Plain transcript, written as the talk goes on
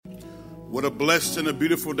What a blessed and a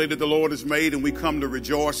beautiful day that the Lord has made, and we come to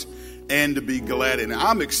rejoice and to be glad in it.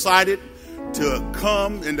 I'm excited to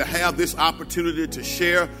come and to have this opportunity to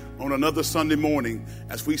share on another Sunday morning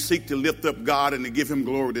as we seek to lift up God and to give him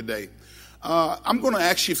glory today. I'm going to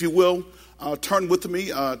ask you, if you will, turn with me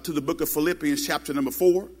to the book of Philippians chapter number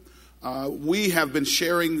 4. We have been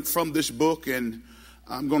sharing from this book, and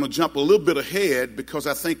I'm going to jump a little bit ahead because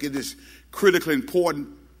I think it is critically important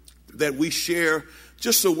that we share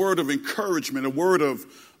just a word of encouragement, a word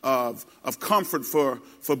of comfort for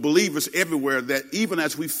believers everywhere, that even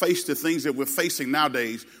as we face the things that we're facing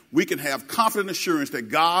nowadays, we can have confident assurance that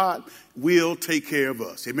God will take care of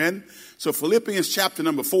us. Amen? So Philippians chapter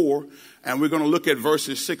number 4, and we're going to look at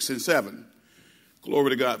verses 6 and 7. Glory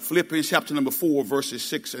to God. Philippians chapter number 4, verses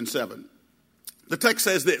 6 and 7. The text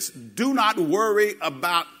says this: do not worry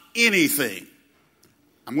about anything.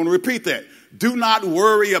 I'm going to repeat that. Do not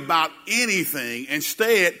worry about anything.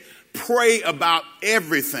 Instead, pray about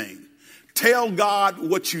everything. Tell God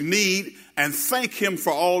what you need and thank him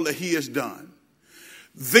for all that he has done.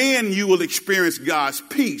 Then you will experience God's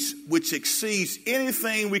peace, which exceeds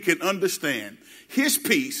anything we can understand. His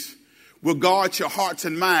peace will guard your hearts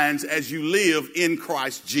and minds as you live in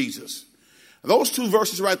Christ Jesus. Those two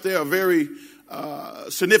verses right there are very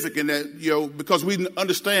significant, that, because we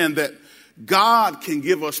understand that God can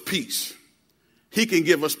give us peace. He can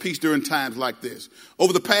give us peace during times like this.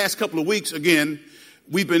 Over the past couple of weeks, again,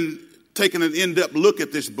 we've been taking an in-depth look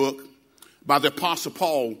at this book by the Apostle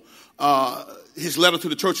Paul, his letter to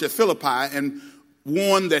the church at Philippi, and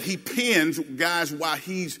one that he pens, guys, while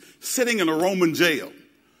he's sitting in a Roman jail.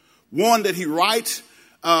 One that he writes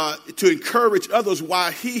to encourage others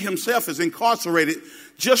while he himself is incarcerated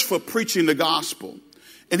just for preaching the gospel.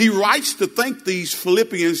 And he writes to thank these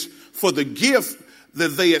Philippians for the gift that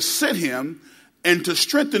they had sent him, and to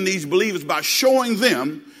strengthen these believers by showing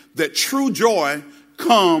them that true joy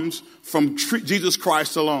comes from Jesus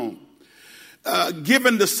Christ alone.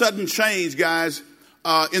 Given the sudden change, guys,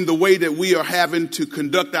 in the way that we are having to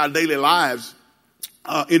conduct our daily lives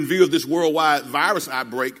in view of this worldwide virus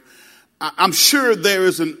outbreak, I'm sure there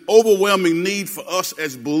is an overwhelming need for us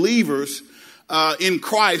as believers in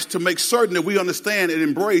Christ to make certain that we understand and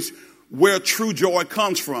embrace where true joy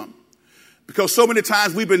comes from. Because so many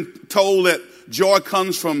times we've been told that joy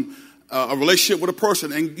comes from a relationship with a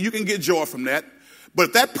person, and you can get joy from that. But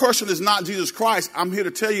if that person is not Jesus Christ, I'm here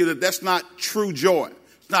to tell you that that's not true joy.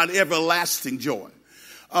 It's not everlasting joy.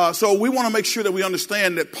 So we want to make sure that we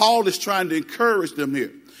understand that Paul is trying to encourage them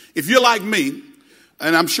here. If you're like me,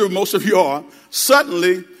 and I'm sure most of you are,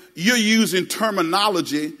 suddenly you're using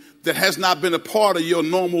terminology that has not been a part of your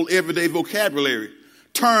normal everyday vocabulary.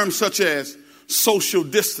 Terms such as social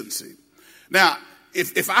distancing. Now,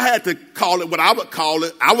 if I had to call it what I would call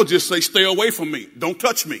it, I would just say stay away from me. Don't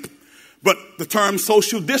touch me. But the term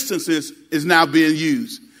social distance is now being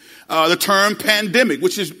used. The term pandemic,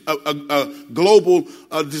 which is a global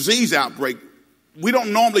disease outbreak. We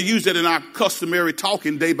don't normally use that in our customary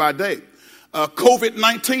talking day by day.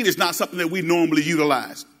 COVID-19 is not something that we normally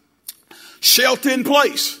utilize. Shelter in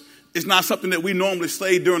place is not something that we normally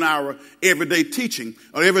say during our everyday teaching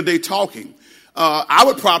or everyday talking. I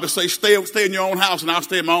would probably say stay in your own house, and I'll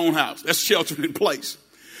stay in my own house. That's shelter in place.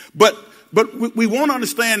 But we want to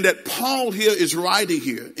understand that Paul here is writing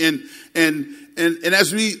here, and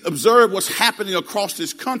as we observe what's happening across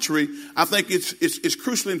this country, I think it's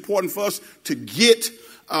crucially important for us to get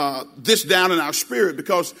this down in our spirit,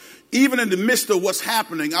 because even in the midst of what's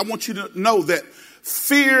happening, I want you to know that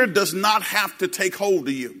fear does not have to take hold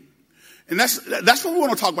of you. And that's what we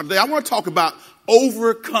want to talk about today. I want to talk about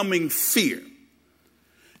overcoming fear.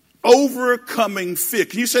 Overcoming fear.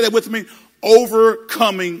 Can you say that with me?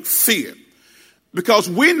 Overcoming fear. Because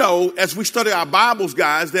we know, as we study our Bibles,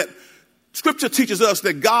 guys, that Scripture teaches us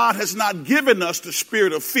that God has not given us the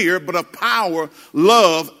spirit of fear, but of power,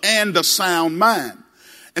 love, and a sound mind.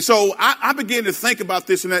 And so I began to think about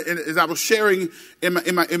this, and as I was sharing in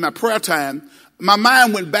my prayer time, my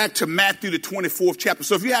mind went back to Matthew, the 24th chapter.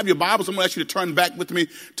 So if you have your Bibles, I'm going to ask you to turn back with me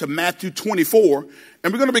to Matthew 24.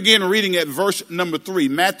 And we're going to begin reading at verse number 3.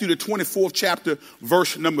 Matthew, the 24th chapter,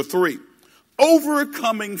 verse number 3.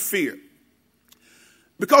 Overcoming fear.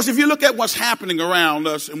 Because if you look at what's happening around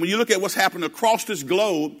us, and when you look at what's happening across this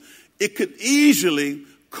globe, it could easily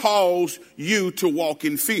cause you to walk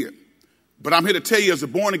in fear. But I'm here to tell you, as a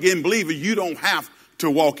born-again believer, you don't have to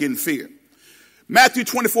walk in fear. Matthew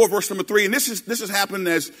 24, verse number 3, and this has happened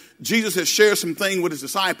as Jesus has shared some things with his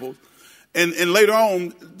disciples. And later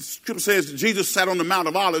on, Scripture says Jesus sat on the Mount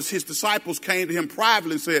of Olives. His disciples came to him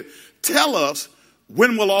privately and said, tell us,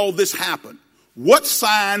 when will all this happen? what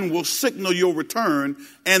sign will signal your return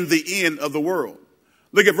and the end of the world?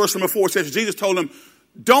 Look at verse number 4. It says, Jesus told him,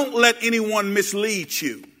 don't let anyone mislead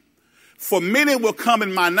you. For many will come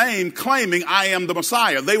in my name claiming I am the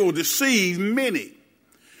Messiah. They will deceive many.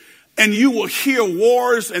 And you will hear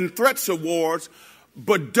wars and threats of wars,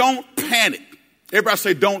 but don't panic. Everybody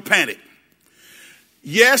say, don't panic.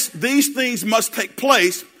 Yes, these things must take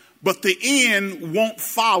place, but the end won't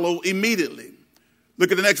follow immediately.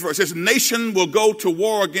 Look at the next verse. It says, nation will go to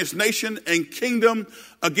war against nation and kingdom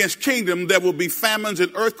against kingdom. There will be famines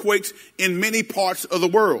and earthquakes in many parts of the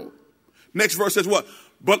world. Next verse says what?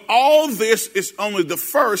 But all this is only the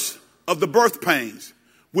first of the birth pains,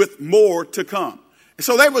 with more to come. And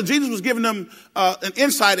so Jesus was giving them an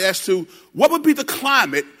insight as to what would be the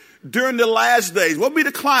climate during the last days. What would be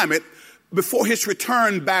the climate before his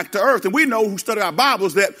return back to earth? And we know, who study our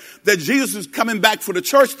Bibles, that Jesus is coming back for the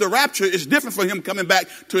church. The rapture is different for him coming back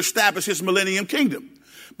to establish his millennium kingdom.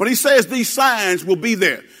 But he says these signs will be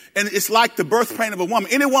there. And it's like the birth pain of a woman.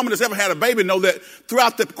 Any woman that's ever had a baby know that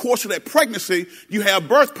throughout the course of that pregnancy, you have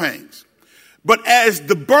birth pains. But as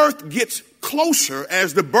the birth gets closer,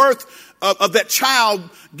 as the birth of that child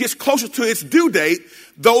gets closer to its due date,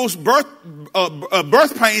 those birth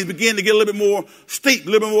pains begin to get a little bit more steep, a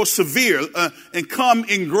little bit more severe, and come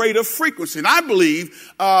in greater frequency. And I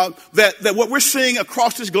believe that what we're seeing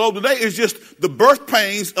across this globe today is just the birth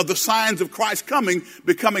pains of the signs of Christ coming,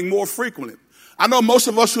 becoming more frequent. I know most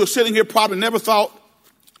of us who are sitting here probably never thought,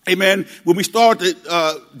 amen, when we started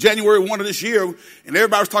January 1 of this year, and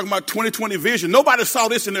everybody was talking about 2020 vision. Nobody saw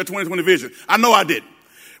this in their 2020 vision. I know I didn't.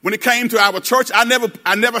 When it came to our church, I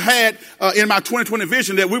never had in my 2020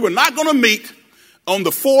 vision that we were not going to meet on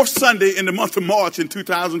the fourth Sunday in the month of March in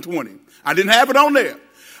 2020. I didn't have it on there,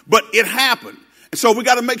 but it happened. And so we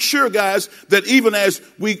got to make sure, guys, that even as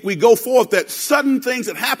we go forth, that sudden things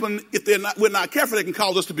that happen, if we're not careful, they can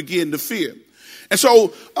cause us to begin to fear. And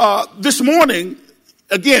so this morning,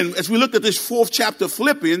 again, as we look at this fourth chapter of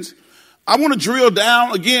Philippians, I want to drill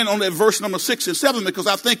down again on that verse number 6 and 7, because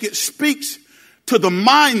I think it speaks to the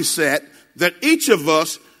mindset that each of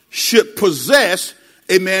us should possess,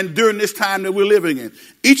 amen, during this time that we're living in.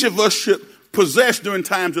 Each of us should possess during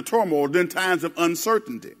times of turmoil, during times of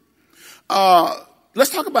uncertainty. Let's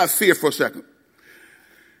talk about fear for a second.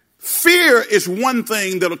 Fear is one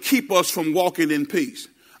thing that'll keep us from walking in peace.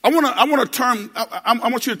 I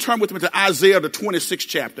want you to turn with me to Isaiah, the 26th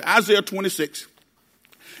chapter. Isaiah 26.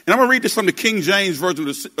 And I'm going to read this from the King James version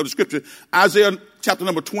of the scripture. Isaiah chapter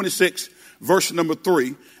number 26, verse number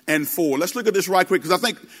 3 and 4. Let's look at this right quick, because I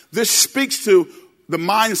think this speaks to the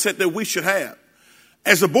mindset that we should have.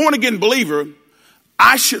 As a born-again believer,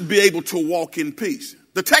 I should be able to walk in peace.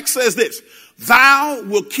 The text says this: thou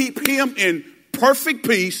will keep him in perfect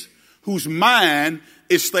peace whose mind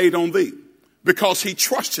is stayed on thee, because he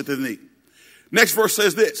trusted in thee. Next verse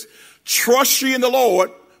says this: trust ye in the Lord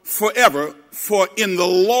forever, for in the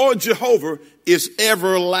Lord Jehovah is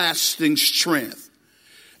everlasting strength.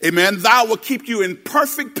 Amen. Thou will keep you in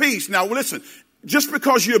perfect peace. Now listen, just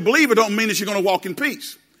because you're a believer don't mean that you're going to walk in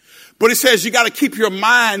peace. But it says you got to keep your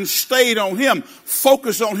mind stayed on him,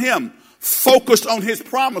 focused on him, focused on his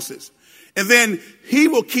promises. And then he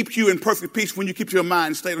will keep you in perfect peace when you keep your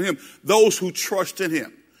mind stayed on him, those who trust in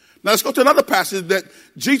him. Now let's go to another passage that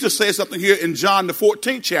Jesus says something here in John the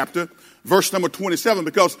 14th chapter, verse number 27,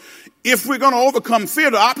 because if we're going to overcome fear,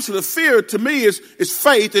 the opposite of fear to me is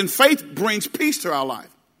faith, and faith brings peace to our life.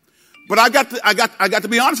 But I got to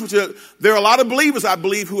be honest with you. There are a lot of believers, I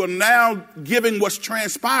believe, who are now giving what's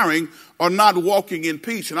transpiring are not walking in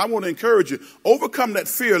peace. And I want to encourage you, overcome that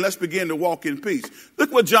fear and let's begin to walk in peace.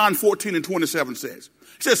 Look what John 14 and 27 says.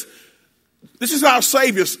 It says, this is our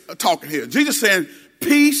Savior talking here. Jesus saying,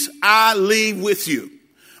 peace I leave with you.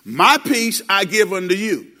 My peace I give unto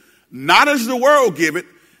you. Not as the world giveth,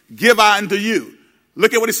 give I unto you.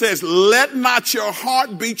 Look at what it says. Let not your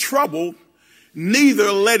heart be troubled,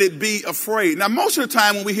 neither let it be afraid. Now, most of the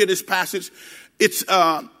time when we hear this passage, it's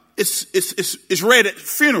read at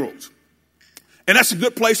funerals. And that's a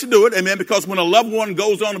good place to do it, amen, because when a loved one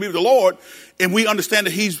goes on to be with the Lord, and we understand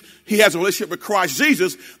that he has a relationship with Christ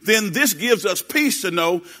Jesus, then this gives us peace to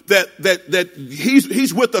know that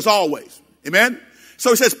he's with us always. Amen?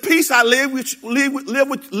 So it says, peace I leave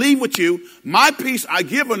with you, my peace I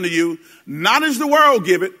give unto you, not as the world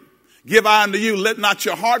giveth, give I unto you. Let not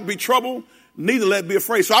your heart be troubled, neither let it be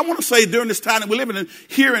afraid. So I want to say during this time that we're living in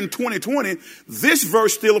here in 2020, this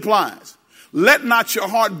verse still applies. Let not your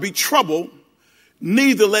heart be troubled,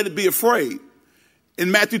 neither let it be afraid.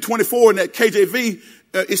 In Matthew 24, in that KJV,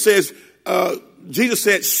 it says, Jesus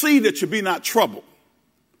said, see that you be not troubled.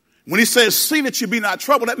 When he says, see that you be not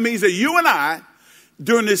troubled, that means that you and I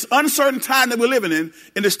during this uncertain time that we're living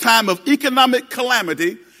in this time of economic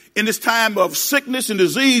calamity, in this time of sickness and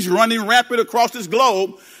disease running rampant across this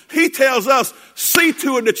globe, he tells us, see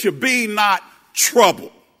to it that you be not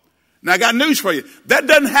troubled. Now, I got news for you. That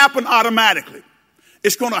doesn't happen automatically.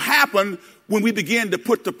 It's going to happen when we begin to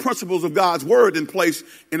put the principles of God's word in place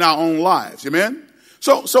in our own lives. Amen?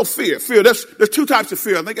 So fear. There's two types of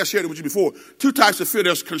fear. I think I shared it with you before. Two types of fear.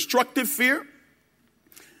 There's constructive fear.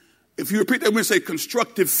 If you repeat that, we're going to say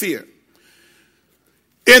constructive fear.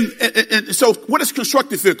 And so what is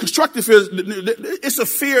constructive fear? Constructive fear, it's a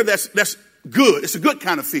fear that's good. It's a good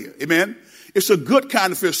kind of fear. Amen? It's a good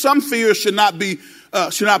kind of fear. Some fears should not be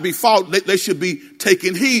fought. They should be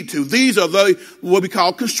taken heed to. These are what we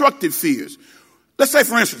call constructive fears. Let's say,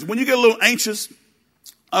 for instance, when you get a little anxious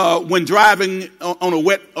when driving on a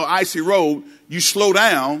wet or icy road, you slow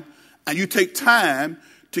down and you take time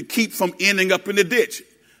to keep from ending up in the ditch.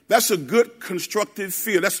 That's a good constructive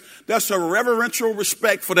fear. That's a reverential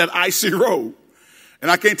respect for that icy road. And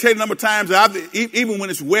I can't tell you the number of times that even when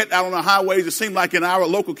it's wet out on the highways, it seems like in our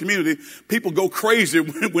local community, people go crazy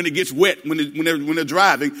when it gets wet, when they're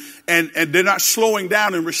driving, and they're not slowing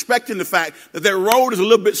down and respecting the fact that their road is a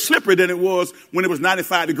little bit slippery than it was when it was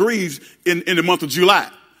 95 degrees in the month of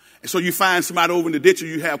July. And so you find somebody over in the ditch, or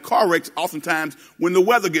you have car wrecks oftentimes when the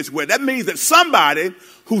weather gets wet. That means that somebody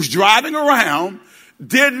who's driving around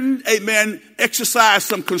didn't, exercise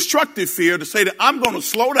some constructive fear to say that I'm going to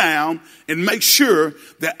slow down and make sure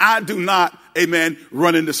that I do not,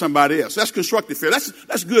 run into somebody else. That's constructive fear.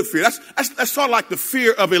 That's good fear. That's sort of like the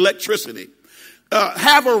fear of electricity.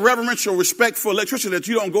 Have a reverential respect for electricity, that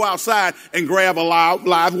you don't go outside and grab a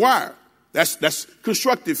live wire. That's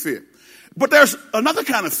constructive fear. But there's another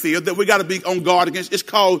kind of fear that we got to be on guard against. It's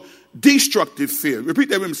called destructive fear. Repeat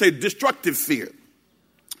that with me. Say destructive fear.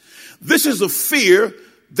 This is a fear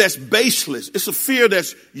that's baseless. It's a fear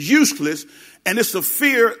that's useless, and it's a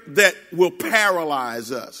fear that will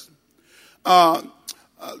paralyze us. So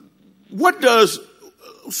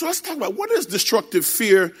let's talk about, what does destructive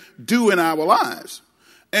fear do in our lives?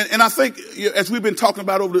 And I think, as we've been talking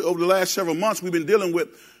about over the last several months, we've been dealing with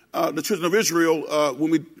the children of Israel when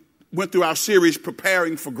we went through our series,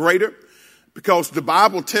 Preparing for Greater, because the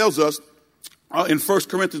Bible tells us in 1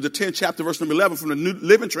 Corinthians, the 10th chapter, verse number 11, from the New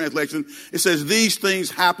Living Translation, it says, these things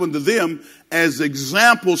happened to them as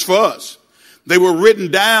examples for us. They were written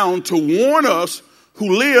down to warn us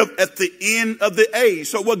who live at the end of the age.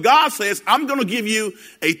 So what God says, I'm going to give you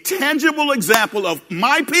a tangible example of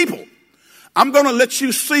my people. I'm going to let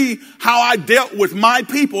you see how I dealt with my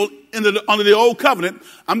people under the old covenant.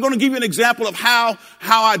 I'm going to give you an example of how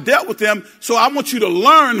I dealt with them. So I want you to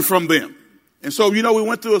learn from them. And so, we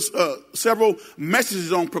went through several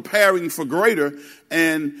messages on preparing for greater.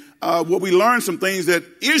 And what we learned some things, that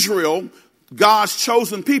Israel, God's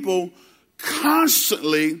chosen people,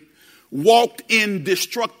 constantly walked in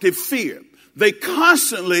destructive fear. They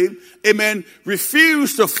constantly,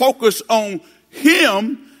 refused to focus on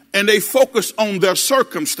Him, and they focused on their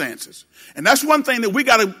circumstances. And that's one thing that we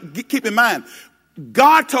got to keep in mind.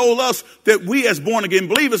 God told us that we as born again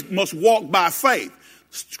believers must walk by faith.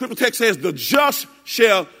 Scripture text says the just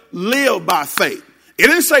shall live by faith. It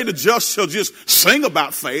didn't say the just shall just sing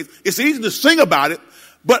about faith. It's easy to sing about it,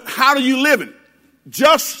 but how do you live it?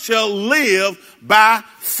 Just shall live by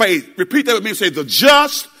faith. Repeat that with me and say, the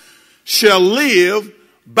just shall live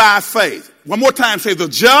by faith. One more time, say, the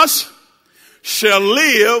just shall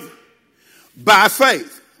live by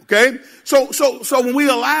faith. Okay? So when we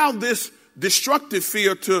allow this destructive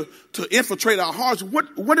fear to infiltrate our hearts,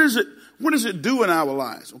 what does it do in our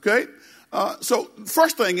lives? Okay? So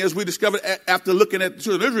first thing is, we discovered after looking at the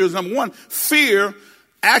children of Israel is, number one, fear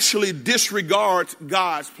actually disregards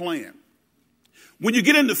God's plan. When you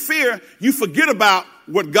get into fear, you forget about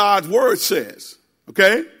what God's word says.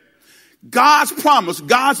 Okay? God's promise,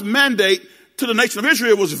 God's mandate to the nation of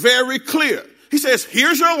Israel was very clear. He says,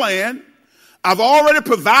 here's your land. I've already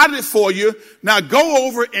provided it for you. Now go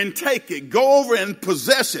over and take it. Go over and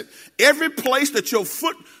possess it. Every place that your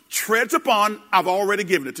foot treads upon, I've already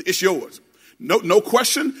given it to you. It's yours. No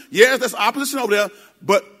question. Yes, there's opposition over there,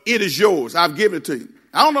 but it is yours. I've given it to you.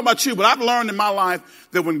 I don't know about you, but I've learned in my life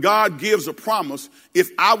that when God gives a promise,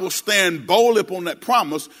 if I will stand boldly upon that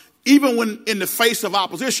promise, even when in the face of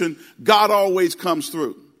opposition, God always comes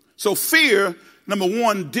through. So fear, number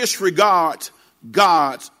one, disregards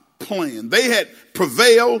God's plan. They had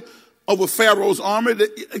prevailed over Pharaoh's army.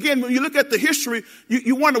 Again, when you look at the history,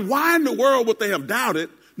 you wonder why in the world would they have doubted,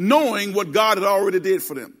 knowing what God had already did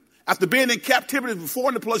for them. After being in captivity for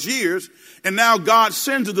 400 plus years, and now God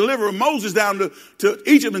sends a deliverer, Moses, down to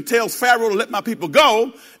Egypt and tells Pharaoh to let my people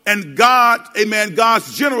go. And God, amen,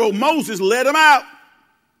 God's general Moses led them out.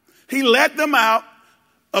 He led them out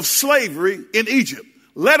of slavery in Egypt.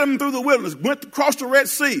 Led them through the wilderness, went across the Red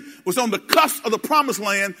Sea, was on the cusp of the promised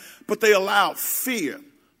land, but they allowed fear,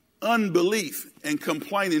 unbelief, and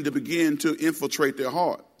complaining to begin to infiltrate their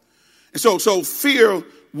heart. And so fear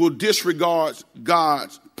will disregard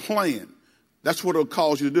God's plan. That's what it'll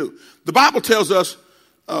cause you to do. The Bible tells us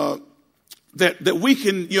that we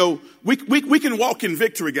can, we can walk in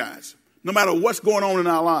victory, guys, no matter what's going on in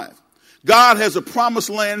our lives. God has a promised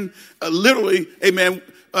land, literally, amen,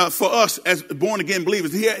 for us as born-again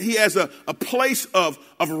believers. He has a place of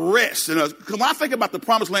rest. And when I think about the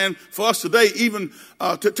promised land for us today, even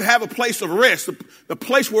to have a place of rest, the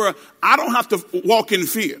place where I don't have to walk in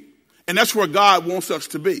fear. And that's where God wants us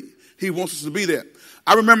to be. He wants us to be there.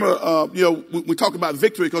 I remember, we talk about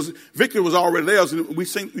victory, because victory was already theirs. And we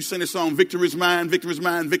sing this song, victory is mine,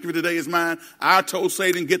 victory today is mine. I told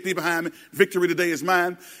Satan, get thee behind me, victory today is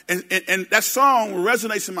mine. And that song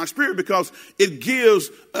resonates in my spirit because it gives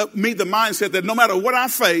me the mindset that no matter what I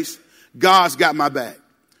face, God's got my back.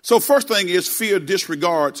 So first thing is fear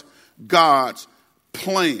disregards God's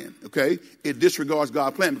plan, okay? It disregards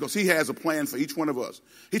God's plan because he has a plan for each one of us.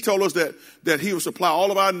 He told us that he will supply all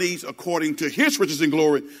of our needs according to his riches and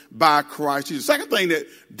glory by Christ Jesus. The second thing that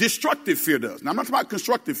destructive fear does. Now, I'm not talking about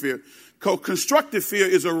constructive fear. Constructive fear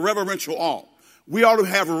is a reverential awe. We ought to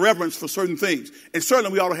have a reverence for certain things. And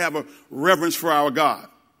certainly we ought to have a reverence for our God.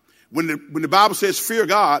 When the Bible says fear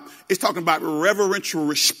God, it's talking about reverential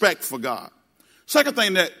respect for God. Second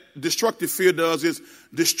thing that destructive fear does is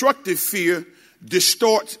destructive fear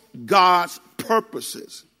distorts God's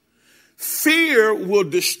purposes. Fear will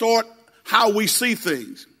distort how we see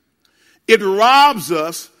things. It robs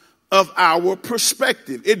us of our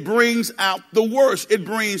perspective. It brings out the worst. It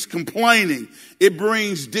brings complaining. It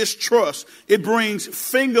brings distrust. It brings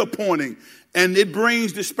finger pointing. And it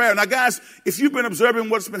brings despair. Now, guys, if you've been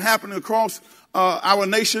observing what's been happening across our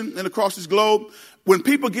nation and across this globe, when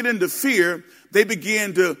people get into fear, they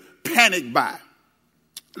begin to panic buy.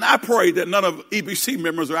 And I pray that none of EBC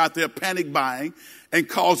members are out there panic buying and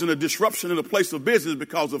causing a disruption in the place of business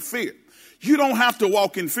because of fear. You don't have to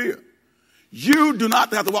walk in fear. You do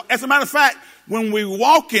not have to walk. As a matter of fact, when we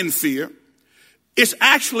walk in fear, it's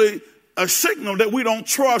actually a signal that we don't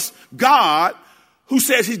trust God who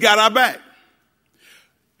says he's got our back.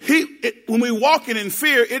 When we walk in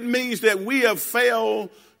fear, it means that we have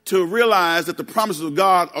failed to realize that the promises of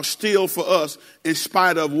God are still for us in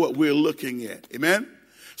spite of what we're looking at. Amen?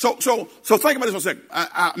 So think about this for a second.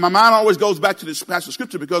 My mind always goes back to this passage of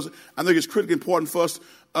scripture because I think it's critically important for us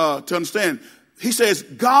to understand. He says,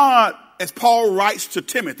 God, as Paul writes to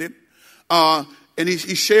Timothy, and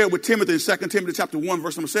he shared with Timothy in 2 Timothy chapter 1,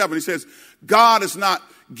 verse number 7, he says, God has not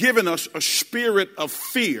given us a spirit of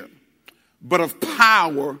fear, but of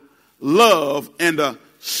power, love, and a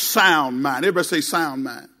sound mind. Everybody say sound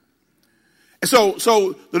mind. And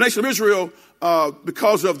so the nation of Israel,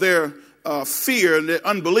 because of their fear and their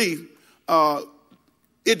unbelief,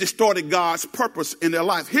 it distorted God's purpose in their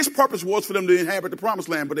life. His purpose was for them to inhabit the promised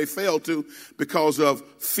land, but they failed to because of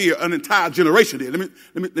fear. An entire generation did.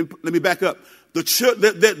 Let me back up.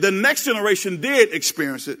 The next generation did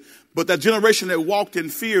experience it, but that generation that walked in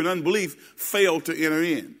fear and unbelief failed to enter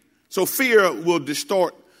in. So fear will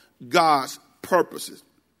distort God's purposes.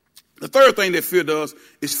 The third thing that fear does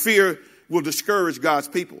is fear will discourage God's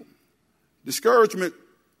people. Discouragement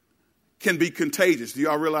can be contagious. Do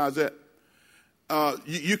y'all realize that?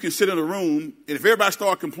 You can sit in a room, and if everybody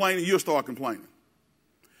starts complaining, you'll start complaining.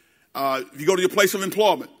 If you go to your place of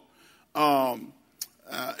employment, and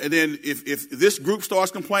then if this group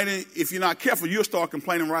starts complaining, if you're not careful, you'll start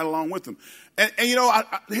complaining right along with them. And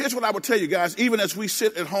here's what I would tell you guys, even as we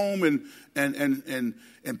sit at home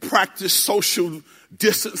and practice social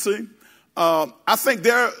distancing, I think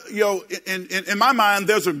in my mind,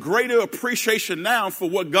 there's a greater appreciation now for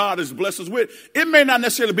what God has blessed us with. It may not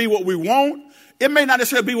necessarily be what we want. It may not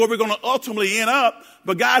necessarily be where we're going to ultimately end up.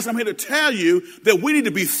 But guys, I'm here to tell you that we need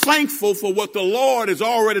to be thankful for what the Lord has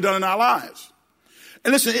already done in our lives.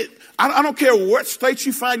 And listen, I don't care what state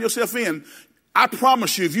you find yourself in. I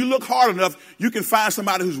promise you, if you look hard enough, you can find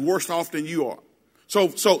somebody who's worse off than you are.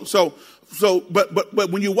 But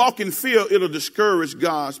when you walk in fear, it'll discourage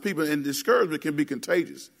God's people, and discouragement can be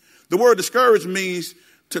contagious. The word discourage means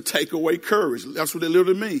to take away courage. That's what it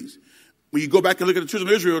literally means. When you go back and look at the children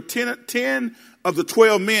of Israel, 10 of the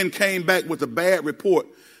 12 men came back with a bad report,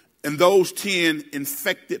 and those 10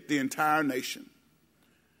 infected the entire nation.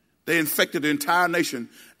 They infected the entire nation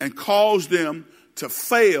and caused them to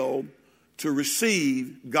fail to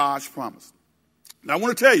receive God's promise. Now, I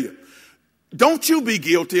want to tell you, don't you be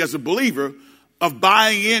guilty as a believer of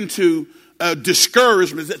buying into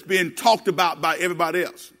discouragement that's being talked about by everybody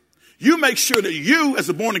else. You make sure that you, as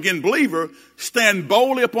a born-again believer, stand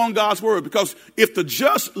boldly upon God's word, because if the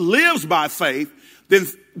just lives by faith, then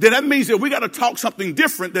that means that we got to talk something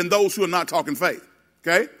different than those who are not talking faith.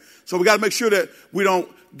 Okay? So we got to make sure that we don't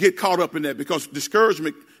get caught up in that, because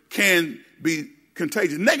discouragement can be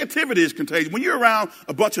contagious. Negativity is contagious. When you're around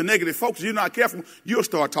a bunch of negative folks, if you're not careful, you'll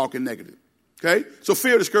start talking negative. Okay? So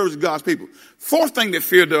fear discourages God's people. Fourth thing that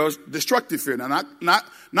fear does, destructive fear. Now,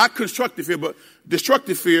 not constructive fear, but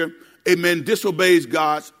destructive fear, amen, disobeys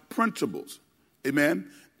God's principles. Amen?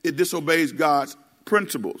 It disobeys God's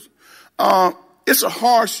principles. It's a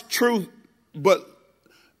harsh truth, but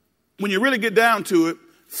when you really get down to it,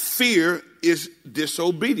 fear is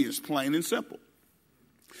disobedience, plain and simple.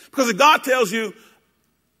 Because if God tells you,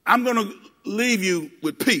 I'm going to leave you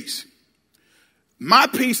with peace, my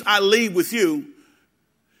peace I leave with you.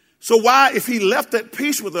 So why, if he left that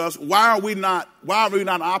peace with us, why are we not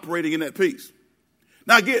operating in that peace?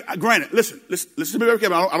 Now, again, granted, listen to me very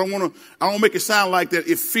carefully. I don't want to make it sound like that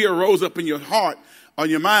if fear rose up in your heart or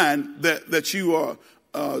your mind that you are,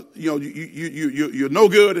 you're no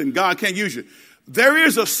good and God can't use you. There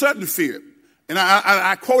is a sudden fear. And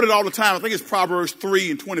I quote it all the time. I think it's Proverbs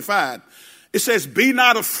 3:25. It says, be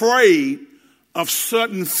not afraid of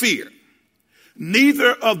sudden fear,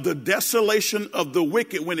 neither of the desolation of the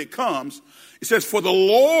wicked when it comes. It says, for the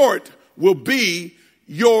Lord will be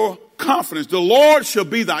your confidence. The Lord shall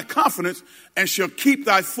be thy confidence and shall keep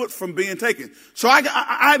thy foot from being taken. So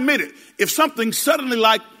I admit it. If something suddenly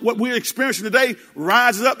like what we're experiencing today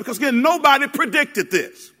rises up, because again, nobody predicted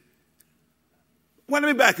this. Well, let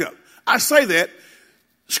me back up. I say that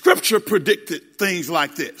Scripture predicted things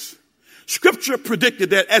like this. Scripture predicted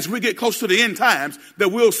that as we get close to the end times, that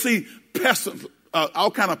we'll see all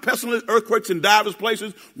kind of pestilence, earthquakes in diverse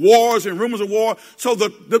places, wars and rumors of war. So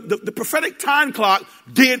the prophetic time clock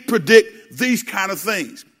did predict these kind of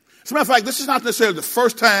things. As a matter of fact, this is not necessarily the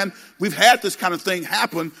first time we've had this kind of thing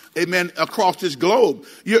happen, amen, across this globe.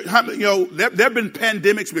 There have been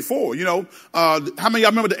pandemics before, how many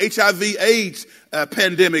of y'all remember the HIV/AIDS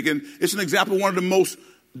pandemic? And it's an example of one of the most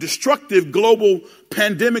destructive global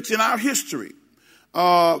pandemics in our history.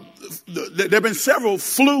 There have been several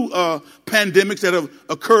flu pandemics that have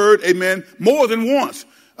occurred, amen, more than once.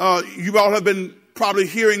 You all have been probably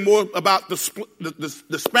hearing more about the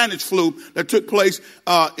Spanish flu that took place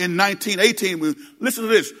in 1918. Listen to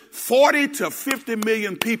this. 40 to 50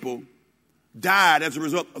 million people died as a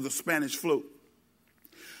result of the Spanish flu.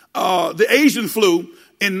 The Asian flu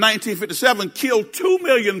in 1957 killed 2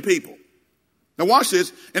 million people. Now watch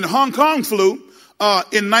this. And the Hong Kong flu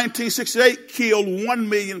in 1968 killed 1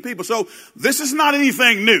 million people. So this is not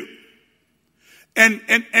anything new.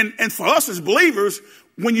 And for us as believers,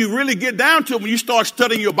 when you really get down to it, when you start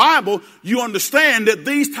studying your Bible, you understand that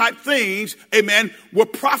these type things, amen, were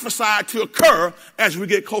prophesied to occur as we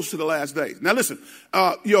get close to the last days. Now listen,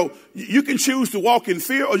 you can choose to walk in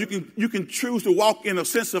fear, or you can choose to walk in a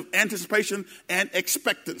sense of anticipation and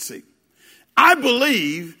expectancy. I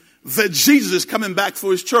believe that Jesus is coming back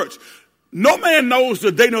for his church. No man knows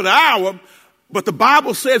the day nor the hour, but the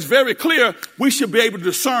Bible says very clear we should be able to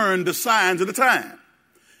discern the signs of the time.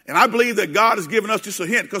 And I believe that God has given us just a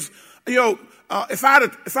hint, because, if I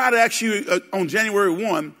had asked you on January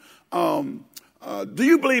 1, do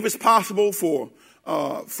you believe it's possible for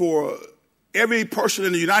every person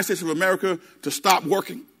in the United States of America to stop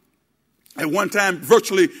working? At one time,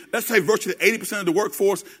 let's say virtually 80% of the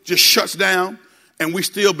workforce just shuts down and we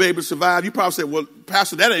still be able to survive. You probably say, well,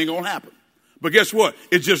 Pastor, that ain't going to happen. But guess what?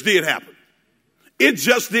 It just did happen. It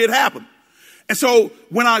just did happen. And so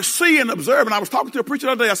when I see and observe, and I was talking to a preacher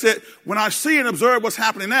the other day, I said, when I see and observe what's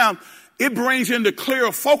happening now, it brings into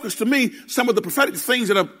clearer focus to me some of the prophetic things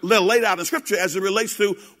that are laid out in Scripture as it relates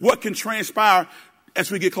to what can transpire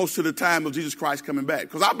as we get close to the time of Jesus Christ coming back.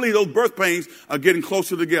 Because I believe those birth pains are getting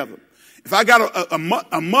closer together. If I got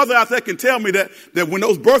a mother out there can tell me that when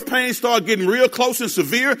those birth pains start getting real close and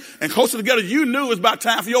severe and closer together, you knew it's about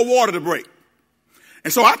time for your water to break.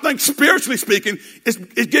 And so I think spiritually speaking, it's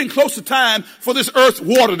getting close to time for this earth's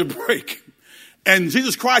water to break. And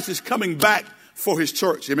Jesus Christ is coming back for his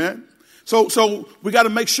church. Amen. So we got to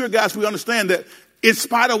make sure, guys, we understand that in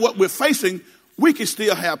spite of what we're facing, we can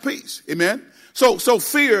still have peace. Amen. So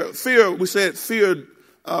fear, we said fear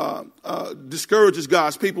discourages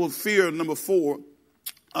God's people. Fear, number 4,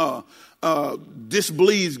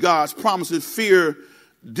 disbelieves God's promises. Fear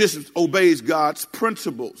disobeys God's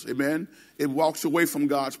principles. Amen. It walks away from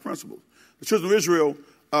God's principles. The children of Israel,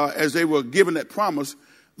 as they were given that promise,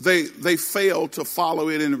 they failed to follow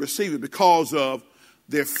it and receive it because of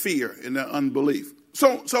their fear and their unbelief.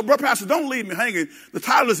 So, brother pastor, don't leave me hanging. The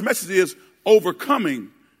title of this message is Overcoming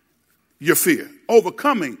Your Fear.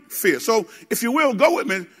 Overcoming Fear. So, if you will, go with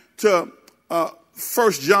me to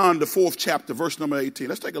 1 John, the 4th chapter, verse number 18.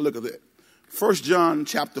 Let's take a look at that. 1 John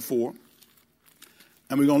chapter 4,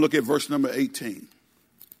 and we're going to look at verse number 18.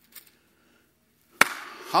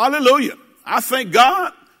 Hallelujah. I thank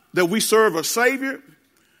God that we serve a Savior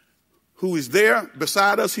who is there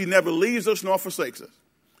beside us. He never leaves us nor forsakes us.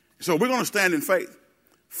 So we're going to stand in faith.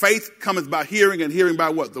 Faith cometh by hearing, and hearing by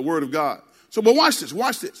what? The word of God. So, but watch this,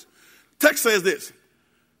 watch this. Text says this: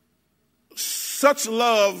 such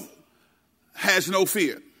love has no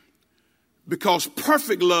fear, because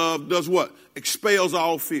perfect love does what? Expels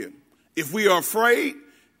all fear. If we are afraid,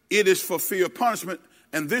 it is for fear of punishment,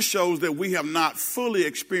 and this shows that we have not fully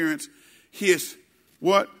experienced his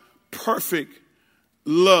what? Perfect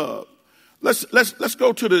love. Let's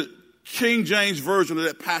go to the King James version of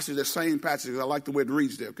that passage, that same passage. I like the way it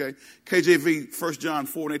reads there, okay? KJV, 1 John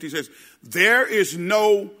 4 and 18 says, there is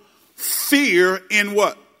no fear in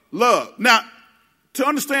what? Love. Now, to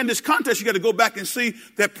understand this context, you got to go back and see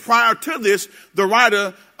that prior to this, the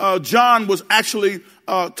writer, John, was actually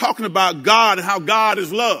talking about God and how God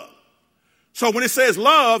is love. So when it says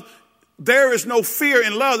love, there is no fear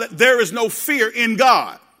in love. There is no fear in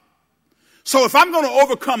God. So if I'm going to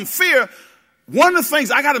overcome fear, one of the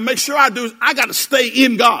things I got to make sure I do is I got to stay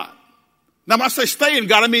in God. Now, when I say stay in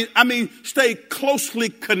God, I mean stay closely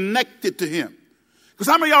connected to him. Because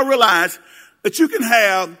how many of y'all realize that you can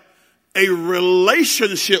have a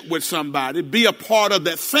relationship with somebody, be a part of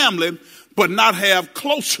that family, but not have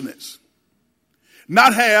closeness,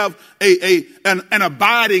 not have an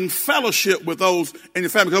abiding fellowship with those in your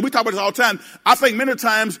family? Because we talk about this all the time. I think many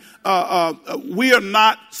times we are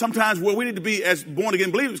not sometimes where we need to be as born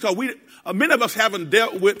again believers, because many of us haven't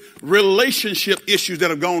dealt with relationship issues that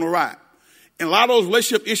have gone awry. And a lot of those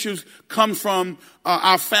relationship issues come from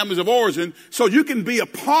our families of origin. So you can be a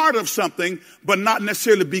part of something, but not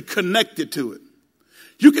necessarily be connected to it.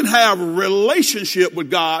 You can have a relationship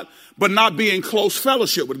with God, but not be in close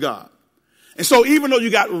fellowship with God. And so even though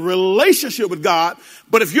you got a relationship with God,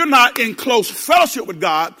 but if you're not in close fellowship with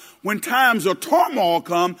God, when times of turmoil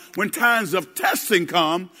come, when times of testing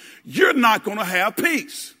come, you're not going to have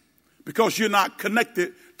peace, because you're not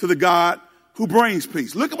connected to the God who brings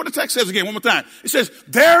peace. Look at what the text says again, one more time. It says,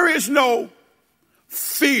 there is no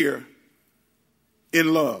fear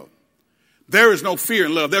in love. There is no fear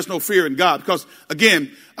in love. There's no fear in God. Because,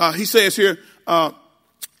 again, he says here, go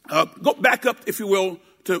back up, if you will,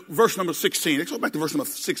 to verse number 16. Let's go back to verse number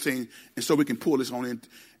 16, and so we can pull this on in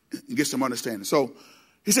and get some understanding. So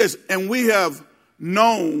he says, and we have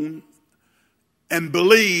known and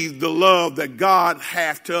believed the love that God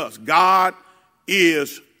hath to us. God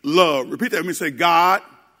is love. Repeat that with me. Say, God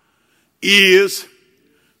is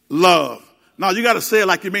love. Now, you got to say it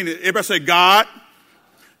like you mean it. Everybody say, God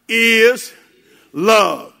is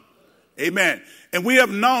love. Amen. And we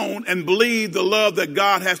have known and believed the love that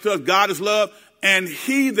God has to us. God is love. And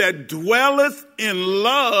he that dwelleth in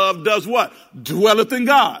love does what? Dwelleth in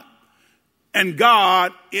God. And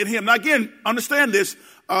God in him. Now, again, understand this.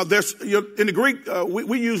 In the Greek,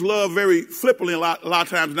 we use love very flippantly a lot of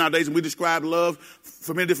times nowadays, and we describe love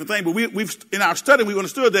for many different things. But we've in our study, we've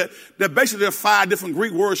understood that basically there are 5 different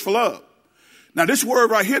Greek words for love. Now, this word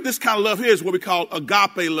right here, this kind of love here is what we call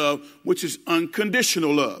agape love, which is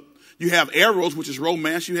unconditional love. You have eros, which is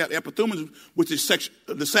romance. You have epithumos, which is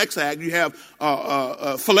the sex act. You have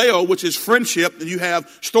phileo, which is friendship. And you have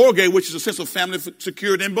storge, which is a sense of family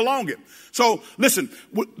security and belonging. So listen,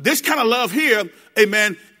 this kind of love here,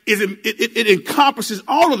 amen, it encompasses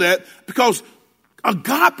all of that, because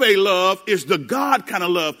agape love is the God kind of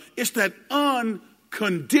love. It's that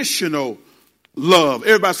unconditional love.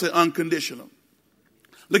 Everybody say unconditional.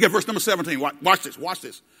 Look at verse number 17. Watch this. Watch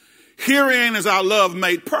this. Herein is our love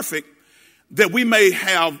made perfect, that we may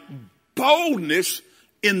have boldness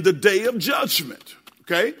in the day of judgment.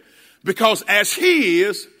 Okay? Because as he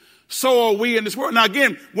is, so are we in this world. Now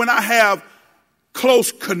again, when I have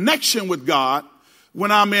close connection with God, when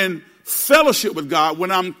I'm in fellowship with God, when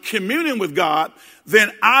I'm communing with God, then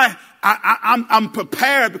I'm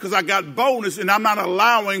prepared, because I got boldness, and I'm not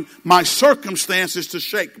allowing my circumstances to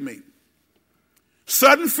shake me.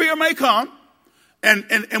 Sudden fear may come. And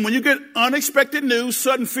when you get unexpected news,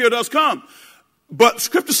 sudden fear does come. But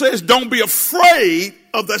Scripture says, don't be afraid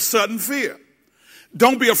of that sudden fear.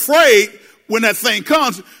 Don't be afraid when that thing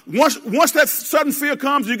comes. Once that sudden fear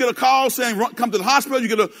comes, you get a call saying, come to the hospital. You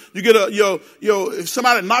get if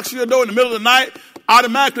somebody knocks on your door in the middle of the night,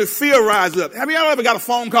 automatically fear rises up. Have you ever got a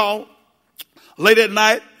phone call late at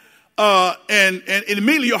night? And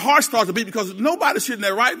immediately your heart starts to beat, because nobody should in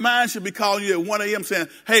their right mind should be calling you at 1 a.m. saying,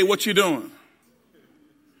 hey, what you doing?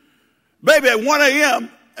 Baby, at 1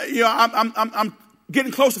 a.m., I'm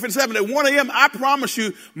getting close to 57. At 1 a.m., I promise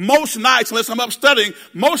you, most nights, unless I'm up studying,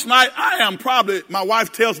 most nights I am probably, my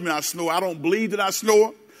wife tells me I snore. I don't believe that I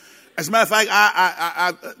snore. As a matter of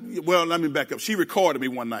fact, well, let me back up. She recorded me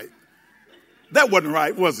one night. That wasn't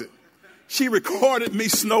right, was it? She recorded me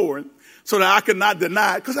snoring so that I could not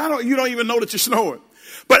deny it, because you don't even know that you're snoring.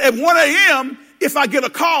 But at 1 a.m., if I get a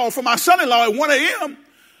call from my son-in-law at 1 a.m.,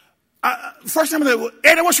 first time I say,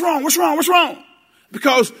 Eddie, what's wrong? What's wrong? What's wrong?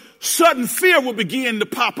 Because sudden fear will begin to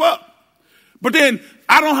pop up. But then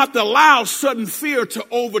I don't have to allow sudden fear to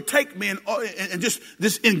overtake me and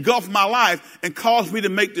just engulf my life and cause me to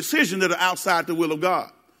make decisions that are outside the will of God.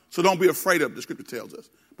 So don't be afraid of it, the scripture tells us.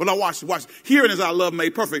 But now watch this. Herein is our love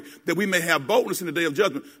made perfect, that we may have boldness in the day of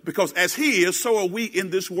judgment, because as he is, so are we in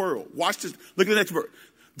this world. Watch this. Look at the next verse.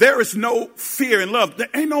 There is no fear in love. There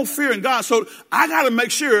ain't no fear in God. So I got to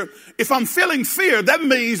make sure, if I'm feeling fear, that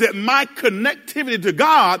means that my connectivity to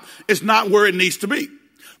God is not where it needs to be.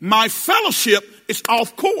 My fellowship is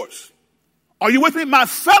off course. Are you with me? My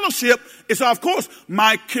fellowship is off course.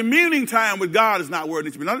 My communing time with God is not where it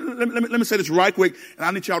needs to be. Now, let me say this right quick, and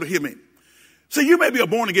I need y'all to hear me. So you may be a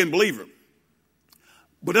born-again believer,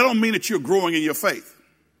 but that don't mean that you're growing in your faith.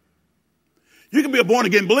 You can be a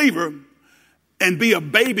born-again believer and be a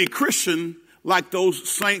baby Christian like those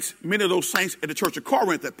saints, many of those saints at the church of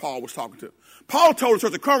Corinth that Paul was talking to. Paul told the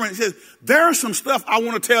church of Corinth, he says, there's some stuff I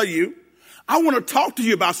want to tell you. I want to talk to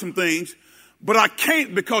you about some things, but I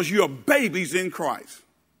can't, because you're babies in Christ.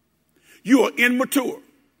 You are immature.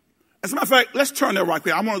 As a matter of fact, let's turn there right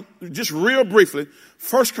quick. I want to just real briefly,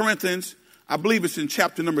 1 Corinthians, I believe it's in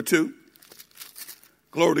chapter number 2.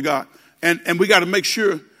 Glory to God. And we got to make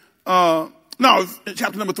sure,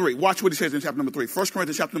 chapter number 3. Watch what he says in chapter number 3. 1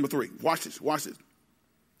 Corinthians chapter number 3. Watch this.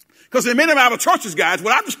 Because in many of our churches, guys,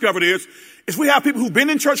 what I've discovered is we have people who've been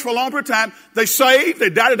in church for a long period of time. They saved, they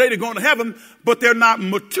die today, they're going to heaven, but they're not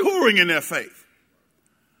maturing in their faith.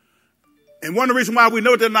 And one of the reasons why we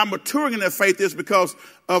know they're not maturing in their faith is because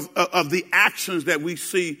of the actions that we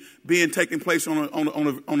see taking place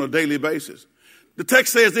on a daily basis. The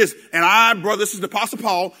text says this, and I, brother, this is the Apostle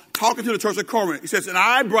Paul talking to the church of Corinth. He says, and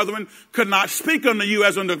I, brethren, could not speak unto you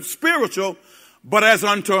as unto spiritual, but as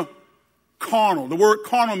unto carnal. The word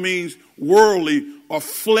carnal means worldly or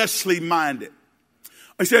fleshly minded.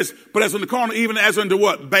 He says, but as unto carnal, even as unto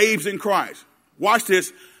what? Babes in Christ. Watch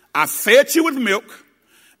this. I fed you with milk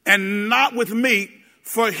and not with meat,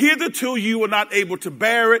 for hitherto you were not able to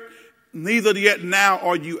bear it, neither yet now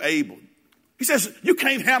are you able. He says, you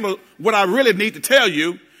can't handle what I really need to tell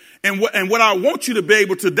you and what I want you to be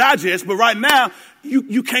able to digest, but right now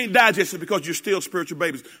you can't digest it because you're still spiritual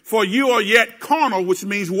babies. For you are yet carnal, which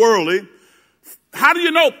means worldly. How do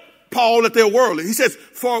you know, Paul, that they're worldly? He says,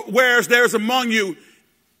 for whereas there's among you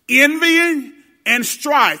envying and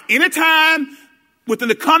strife. Anytime within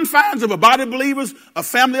the confines of a body of believers, a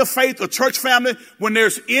family of faith, a church family, when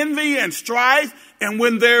there's envy and strife, and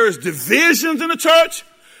when there is divisions in the church,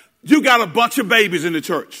 you got a bunch of babies in the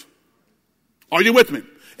church. Are you with me?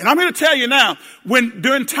 And I'm here to tell you now, when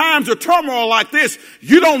during times of turmoil like this,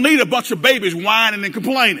 you don't need a bunch of babies whining and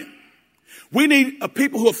complaining. We need a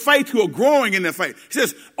people who are faith, who are growing in their faith. He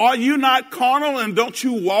says, are you not carnal and don't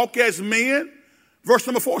you walk as men? Verse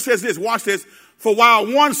number 4 says this, watch this. For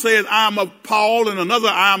while one says, I am of Paul, and another,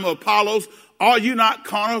 I am of Apollos, are you not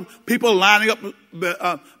carnal? People lining up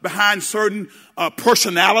behind certain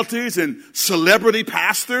personalities and celebrity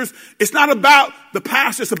pastors. It's not about the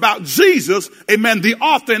pastor, it's about Jesus, amen, the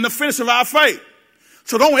author and the finisher of our faith.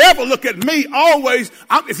 So don't ever look at me always.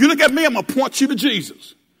 If you look at me, I'm going to point you to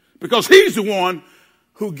Jesus, because he's the one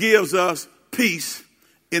who gives us peace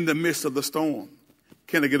in the midst of the storm.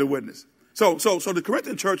 Can I get a witness? So the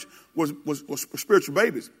Corinthian church was spiritual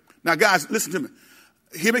babies. Now, guys, listen to me.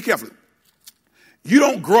 Hear me carefully. You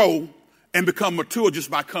don't grow and become mature just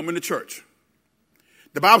by coming to church.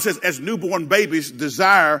 The Bible says, as newborn babies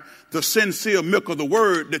desire the sincere milk of the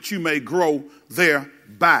word, that you may grow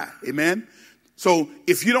thereby. Amen? So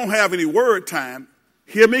if you don't have any word time,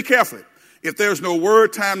 hear me carefully. If there's no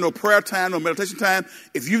word time, no prayer time, no meditation time,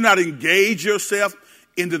 if you've not engaged yourself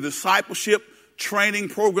in the discipleship training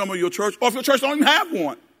program of your church, or if your church don't even have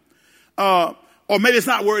one, or maybe it's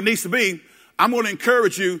not where it needs to be, I'm going to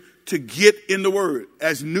encourage you to get in the word.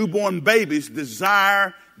 As newborn babies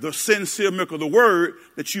desire the sincere milk of the word,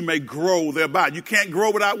 that you may grow thereby. You can't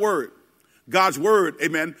grow without word. God's word,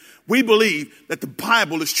 amen. We believe that the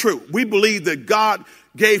Bible is true. We believe that God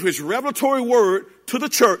gave his revelatory word to the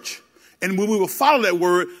church, and when we will follow that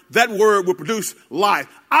word will produce life.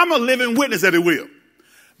 I'm a living witness that it will.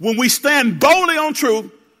 When we stand boldly on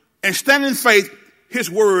truth and stand in faith, his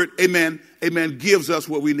word, amen, gives us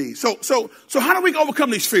what we need. So how do we overcome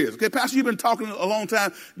these fears? Okay, Pastor, you've been talking a long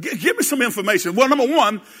time. Give me some information. Well, number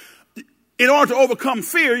one, in order to overcome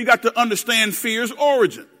fear, you got to understand fear's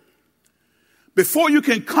origin. Before you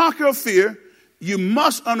can conquer fear, you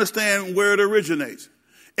must understand where it originates.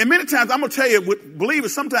 And many times, I'm going to tell you, with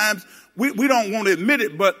believers, sometimes we don't want to admit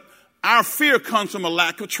it, but our fear comes from a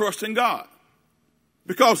lack of trust in God.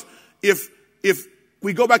 Because if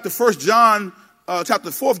we go back to 1 John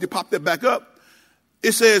chapter 4, if you pop that back up,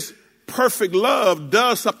 it says perfect love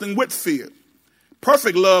does something with fear.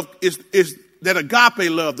 Perfect love is that agape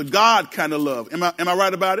love, the God kind of love. Am I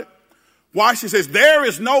right about it? Why? She says, there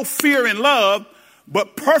is no fear in love,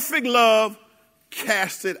 but perfect love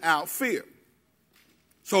casteth out fear.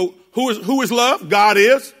 So who is love? God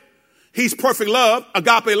is. He's perfect love,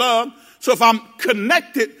 agape love. So if I'm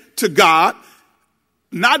connected to God,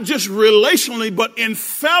 not just relationally, but in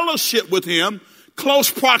fellowship with him, close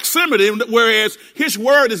proximity, whereas his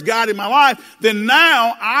word is guiding my life, then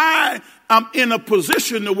now I am in a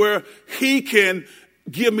position to where he can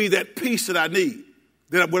give me that peace that I need,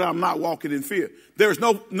 that when I'm not walking in fear. There is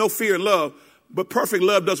no fear in love, but perfect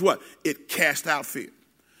love does what? It casts out fear.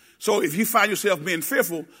 So if you find yourself being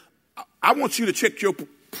fearful, I want you to check your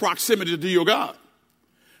proximity to your God.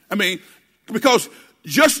 I mean, because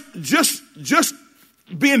just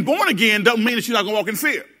being born again doesn't mean that you're not going to walk in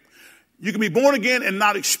fear. You can be born again and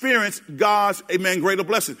not experience God's, amen, greater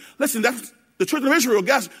blessing. Listen, that's the children of Israel,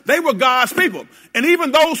 guys, they were God's people. And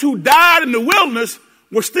even those who died in the wilderness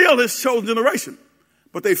were still his chosen generation.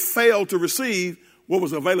 But they failed to receive what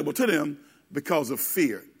was available to them because of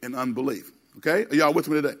fear and unbelief. Okay? Are y'all with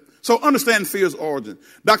me today? So understand fear's origin.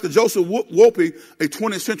 Dr. Joseph Wolpe, a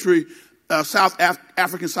 20th century South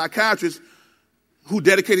African psychiatrist who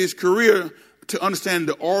dedicated his career to understand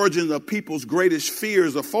the origin of people's greatest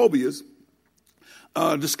fears or phobias,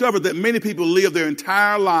 discovered that many people live their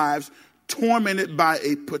entire lives tormented by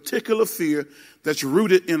a particular fear that's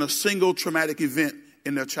rooted in a single traumatic event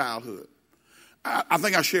in their childhood. I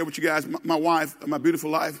think I shared with you guys, my wife, my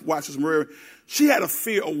beautiful wife, Sister Maria, she had a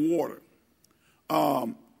fear of water.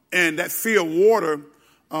 And that fear of water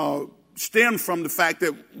stemmed from the fact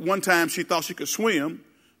that one time she thought she could swim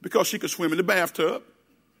because she could swim in the bathtub.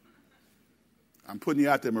 I'm putting you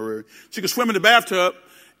out there, Maria. She could swim in the bathtub.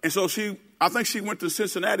 And so I think she went to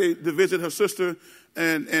Cincinnati to visit her sister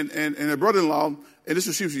and her brother-in-law. And this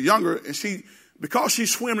was, she was younger. And because she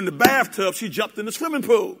swam in the bathtub, she jumped in the swimming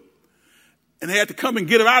pool. And they had to come and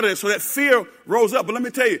get her out of there. So that fear rose up. But let me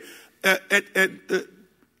tell you,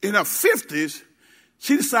 in her 50s,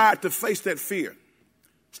 she decided to face that fear.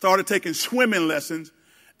 Started taking swimming lessons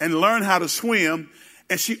and learned how to swim.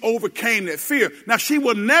 And she overcame that fear. Now, she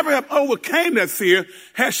would never have overcame that fear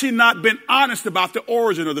had she not been honest about the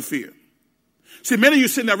origin of the fear. See, many of you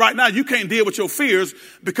sitting there right now, you can't deal with your fears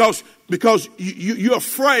because you're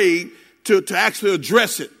afraid to actually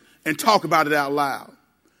address it and talk about it out loud.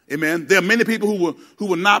 Amen. There are many people who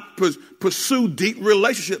will not pursue deep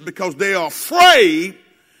relationship because they are afraid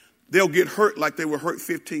they'll get hurt like they were hurt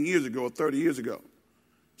 15 years ago or 30 years ago.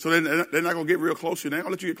 So they're not going to get real close to you. They're not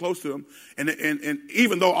going to let you get close to them. And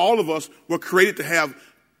even though all of us were created to have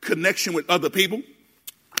connection with other people,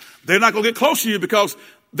 they're not going to get close to you because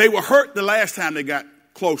they were hurt the last time they got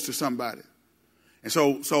close to somebody. And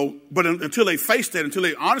but until they face that, until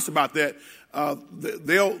they're honest about that,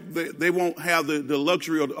 they won't have the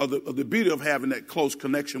luxury or the beauty of having that close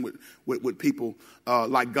connection with people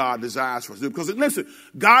like God desires for us to do. Because listen,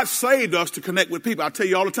 God saved us to connect with people. I tell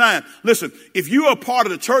you all the time, listen, if you are part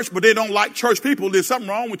of the church but they don't like church people, there's something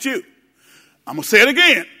wrong with you. I'm going to say it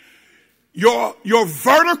again. Your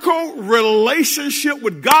vertical relationship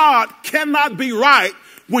with God cannot be right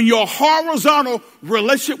when your horizontal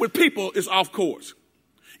relationship with people is off course.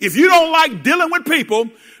 If you don't like dealing with people,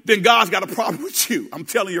 then God's got a problem with you. I'm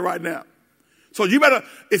telling you right now. So you better,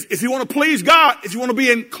 if you want to please God, if you want to be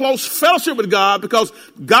in close fellowship with God, because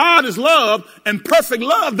God is love and perfect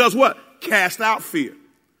love does what? Cast out fear.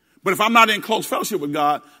 But if I'm not in close fellowship with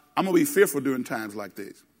God, I'm going to be fearful during times like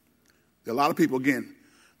these. There are a lot of people, again,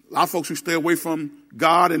 a lot of folks who stay away from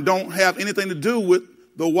God and don't have anything to do with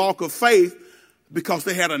the walk of faith because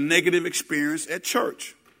they had a negative experience at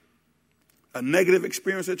church. a negative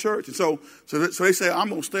experience at church. And so they say, I'm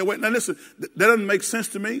going to stay away. Now listen, that doesn't make sense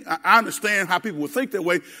to me. I understand how people would think that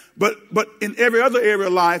way. But in every other area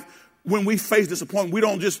of life, when we face disappointment, we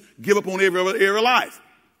don't just give up on every other area of life.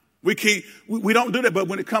 We don't do that. But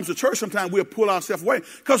when it comes to church, sometimes we'll pull ourselves away.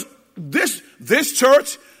 Because this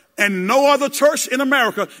church and no other church in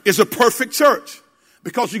America is a perfect church.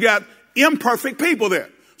 Because you got imperfect people there.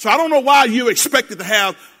 So I don't know why you expected to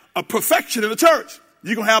have a perfection in the church.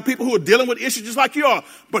 You're going to have people who are dealing with issues just like you are.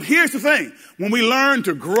 But here's the thing. When we learn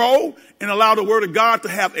to grow and allow the Word of God to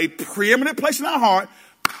have a preeminent place in our heart,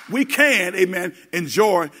 we can, amen,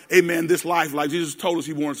 enjoy, amen, this life like Jesus told us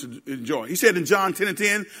he wants to enjoy. He said in John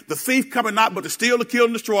 10:10, the thief cometh not but to steal, to kill,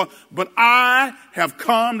 and destroy. But I have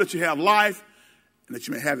come that you have life and that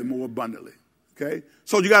you may have it more abundantly. Okay?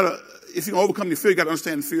 So you got to, if you're going to overcome your fear, you got to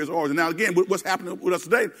understand the fear's origin. Now, again, what's happening with us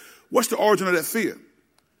today? What's the origin of that fear?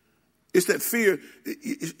 It's that fear.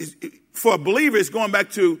 For a believer, it's going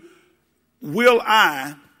back to, will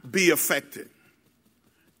I be affected?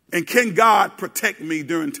 And can God protect me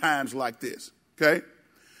during times like this? Okay?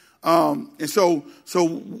 And so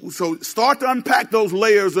start to unpack those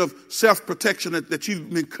layers of self-protection that you've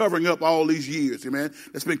been covering up all these years, amen?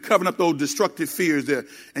 That's been covering up those destructive fears there.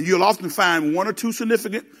 And you'll often find one or two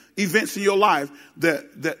significant events in your life that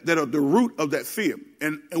are the root of that fear.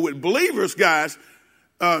 And with believers, guys,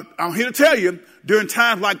 I'm here to tell you, during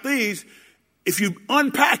times like these, if you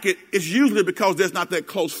unpack it, it's usually because there's not that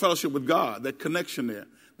close fellowship with God, that connection there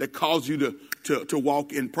that causes you to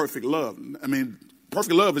walk in perfect love. I mean,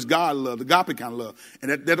 perfect love is God love, the agape kind of love.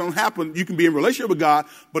 And that don't happen. You can be in relationship with God,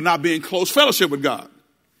 but not be in close fellowship with God.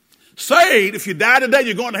 Saved, if you die today,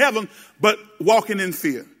 you're going to heaven, but walking in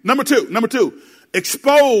fear. Number two,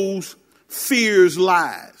 expose fear's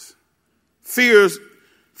lies.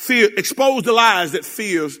 Expose the lies that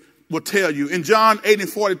fears will tell you. In John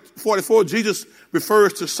 8:44, Jesus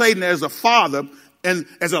refers to Satan as a father and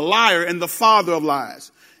as a liar and the father of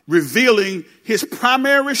lies, revealing his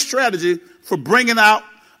primary strategy for bringing out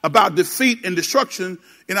about defeat and destruction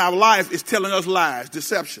in our life is telling us lies,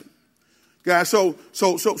 deception. Guys, so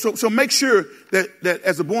make sure that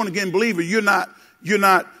as a born again believer, you're not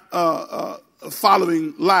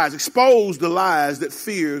following lies. Expose the lies that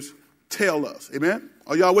fears tell us. Amen.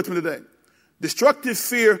 Are y'all with me today? Destructive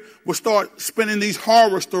fear will start spinning these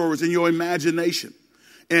horror stories in your imagination.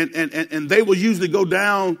 And they will usually go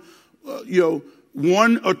down,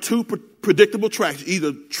 one or two predictable tracks.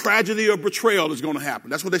 Either tragedy or betrayal is going to happen.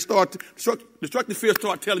 That's what they start. Destructive fear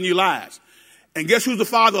start telling you lies. And guess who's the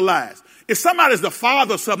father of lies? If somebody's the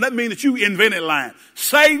father of something, that means that you invented lying.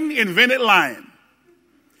 Satan invented lying.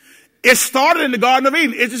 It started in the Garden of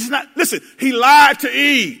Eden. It's just not, listen, he lied to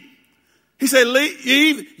Eve. He said,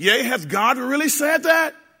 Eve, yea, has God really said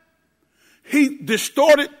that? He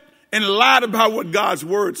distorted and lied about what God's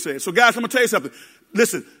word says. So guys, I'm going to tell you something.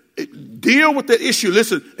 Listen, deal with the issue.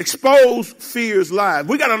 Listen, expose fear's lies.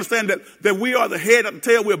 We got to understand that we are the head, not the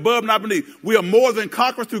tail. We're above, not beneath. We are more than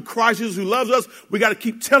conquerors through Christ Jesus who loves us. We got to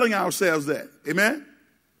keep telling ourselves that. Amen?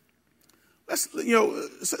 Let's,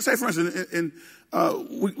 say for instance,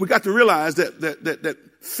 we got to realize that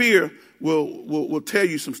fear will tell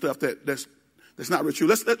you some stuff that's not really true.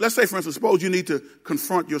 Let's say, for instance, suppose you need to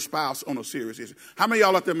confront your spouse on a serious issue. How many of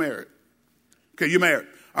y'all out there married? Okay, you're married.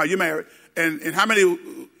 All right, you're married. And how many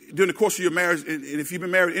during the course of your marriage, and if you've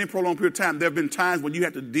been married any prolonged period of time, there have been times when you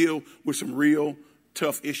had to deal with some real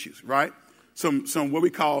tough issues, right? Some what we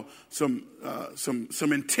call some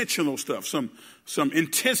intentional stuff, some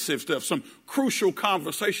intensive stuff, some crucial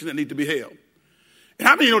conversations that need to be held. And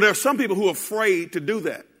how many of you know there are some people who are afraid to do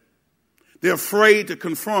that? They're afraid to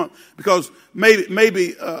confront because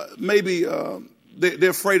maybe they're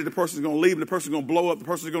afraid that the person's going to leave and the person's going to blow up, the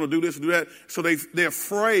person's going to do this and do that. So they're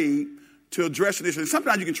afraid to address an issue. And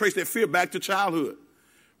sometimes you can trace that fear back to childhood,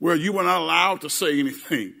 where you were not allowed to say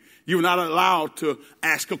anything. You were not allowed to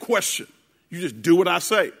ask a question. You just do what I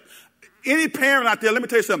say. Any parent out there, let me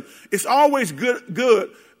tell you something. It's always good.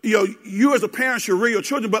 You as a parent should rear your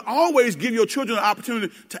children, but always give your children an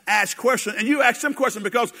opportunity to ask questions. And you ask them questions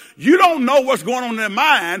because you don't know what's going on in their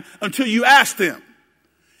mind until you ask them.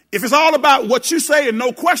 If it's all about what you say and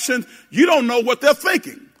no questions, you don't know what they're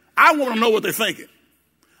thinking. I want to know what they're thinking.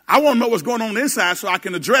 I want to know what's going on inside so I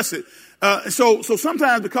can address it. So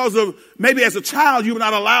sometimes because of maybe as a child you were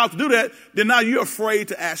not allowed to do that, then now you're afraid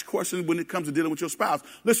to ask questions when it comes to dealing with your spouse.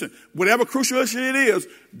 Listen, whatever crucial issue it is,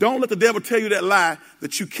 don't let the devil tell you that lie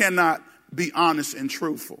that you cannot be honest and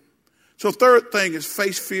truthful. So third thing is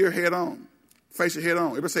face fear head on. Face it head on.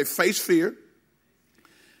 Everybody say face fear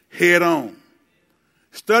head on.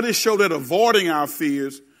 Studies show that avoiding our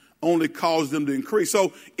fears only causes them to increase.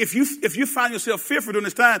 So if you find yourself fearful during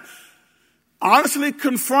this time, honestly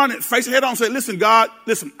confront it, face it head on, say, listen, God,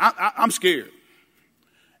 listen, I'm scared.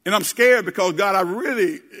 And I'm scared because, God, I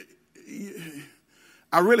really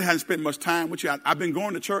haven't spent much time with you. I've been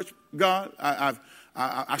going to church, God.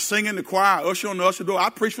 I sing in the choir, I usher on the usher door. I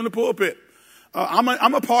preach from the pulpit. I'm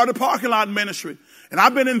a part of the parking lot ministry. And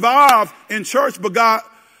I've been involved in church, but God,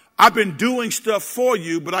 I've been doing stuff for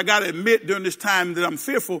you, but I got to admit during this time that I'm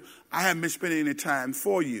fearful, I haven't been spending any time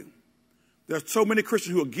for you. There's so many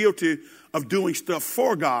Christians who are guilty of doing stuff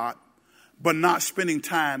for God, but not spending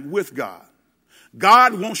time with God.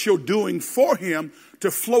 God wants your doing for him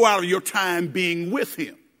to flow out of your time being with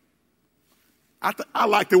him. I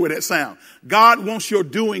like the way that sounds. God wants your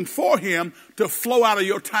doing for him to flow out of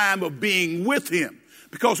your time of being with him.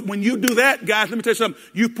 Because when you do that, guys, let me tell you something.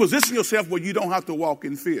 You position yourself where you don't have to walk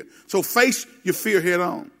in fear. So face your fear head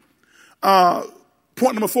on.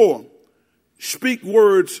 Point number 4, speak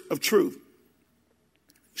words of truth.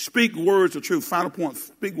 Speak words of truth. Final point,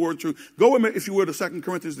 speak words of truth. Go with me, if you will, to 2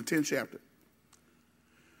 Corinthians, the 10th chapter.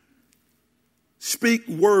 Speak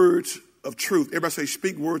words of truth. Everybody say,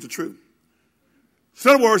 speak words of truth. So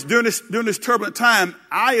in other words, during this turbulent time,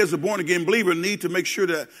 I, as a born-again believer, need to make sure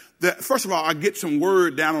that, first of all, I get some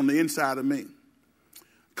word down on the inside of me.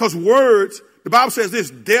 Because words, the Bible says this,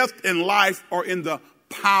 death and life are in the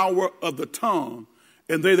power of the tongue,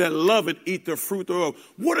 and they that love it eat the fruit thereof.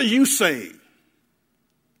 What are you saying?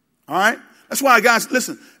 All right? That's why, guys,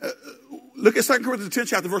 listen, look at 2 Corinthians 10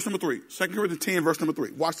 chapter, verse number 3. 2 Corinthians 10, verse number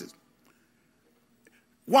 3. Watch this.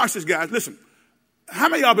 Watch this, guys. Listen. How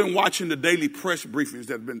many of y'all been watching the daily press briefings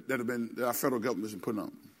that our federal government has been putting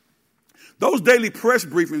on? Those daily press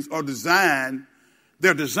briefings are designed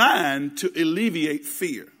to alleviate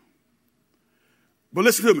fear. But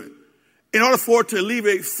listen to me. In order for it to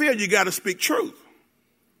alleviate fear, you got to speak truth.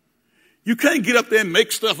 You can't get up there and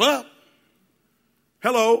make stuff up.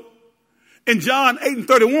 Hello. In John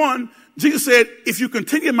 8:31, Jesus said, if you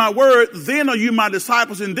continue in my word, then are you my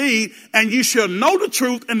disciples indeed, and you shall know the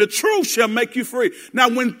truth, and the truth shall make you free. Now,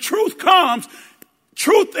 when truth comes,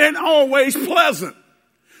 truth ain't always pleasant.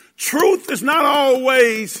 Truth is not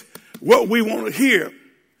always what we want to hear.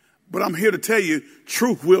 But I'm here to tell you,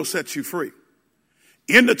 truth will set you free.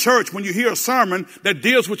 In the church, when you hear a sermon that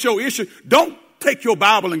deals with your issue, don't take your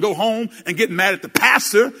Bible and go home and get mad at the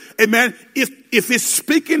pastor. Amen. If it's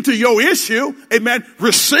speaking to your issue, amen,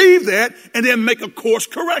 receive that and then make a course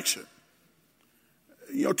correction.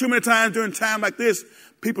 You know, too many times during a time like this,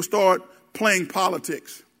 people start playing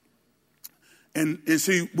politics. And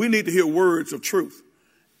see, we need to hear words of truth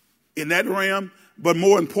in that realm, but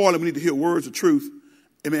more importantly, we need to hear words of truth,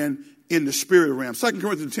 amen, in the spirit realm. 2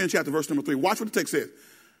 Corinthians 10 chapter, verse number 3. Watch what the text says.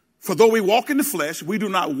 For though we walk in the flesh, we do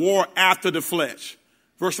not war after the flesh.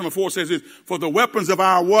 Verse number 4 says this, for the weapons of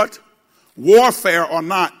our what? Warfare are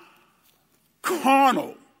not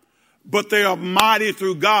carnal, but they are mighty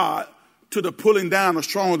through God to the pulling down of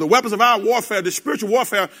strongholds. The weapons of our warfare, the spiritual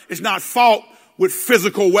warfare, is not fought with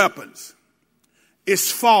physical weapons.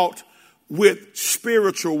 It's fought with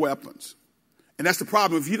spiritual weapons. And that's the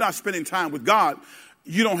problem. If you're not spending time with God,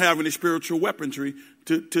 you don't have any spiritual weaponry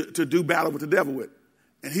to do battle with the devil with.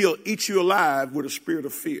 And he'll eat you alive with a spirit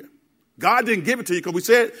of fear. God didn't give it to you because we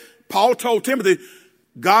said, Paul told Timothy,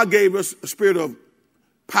 God gave us a spirit of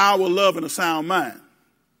power, love, and a sound mind.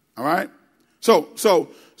 All right? So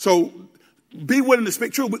be willing to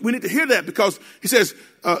speak truth. We need to hear that because he says,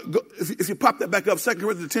 if you pop that back up, 2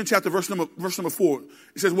 Corinthians 10 chapter, verse number 4.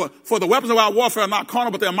 It says what? For the weapons of our warfare are not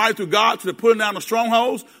carnal, but they are mighty through God to the pulling down of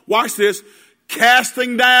strongholds. Watch this.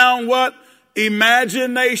 Casting down what?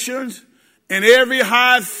 Imaginations and every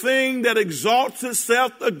high thing that exalts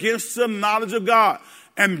itself against the knowledge of God,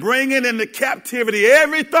 and bringing into captivity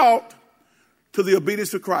every thought to the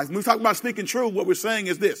obedience of Christ. When we talk about speaking truth, what we're saying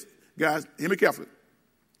is this. Guys, hear me carefully.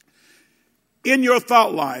 In your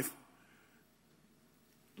thought life,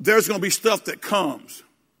 there's going to be stuff that comes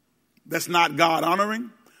that's not God honoring,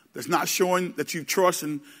 that's not showing that you trust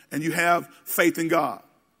and you have faith in God.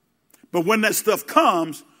 But when that stuff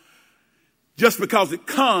comes, just because it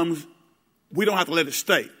comes, we don't have to let it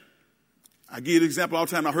stay. I give you an example all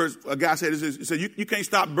the time. I heard a guy say this. He said, you can't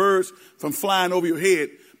stop birds from flying over your head,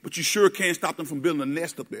 but you sure can stop them from building a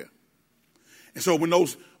nest up there. And so when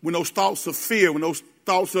those thoughts of fear, when those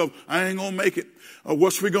thoughts of, I ain't going to make it, or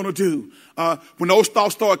what's we going to do, when those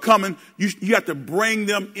thoughts start coming, you have to bring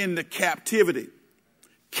them into captivity.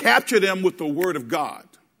 Capture them with the word of God.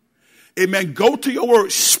 Amen. Go to your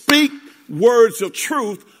word. Speak words of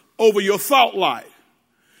truth over your thought life.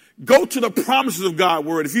 Go to the promises of God's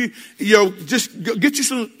word. If you just get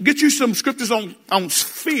you some scriptures on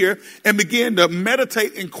fear and begin to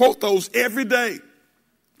meditate and quote those every day.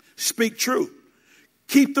 Speak truth.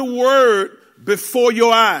 Keep the word before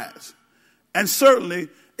your eyes. And certainly,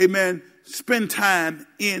 amen, spend time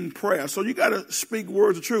in prayer. So you got to speak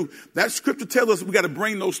words of truth. That scripture tells us we got to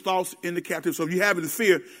bring those thoughts into captivity. So if you have it in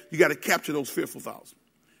fear, you got to capture those fearful thoughts.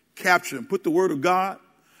 Capture them. Put the word of God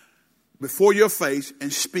before your face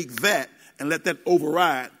and speak that and let that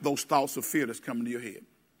override those thoughts of fear that's coming to your head.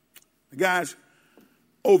 Guys,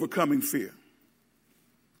 overcoming fear.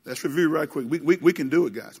 Let's review right quick. We can do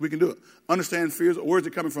it, guys. We can do it. Understand fears. Where's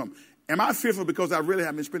it coming from? Am I fearful because I really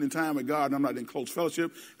haven't been spending time with God and I'm not in close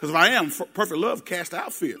fellowship? Because if I am, perfect love casts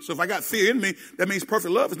out fear. So if I got fear in me, that means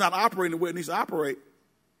perfect love is not operating the way it needs to operate.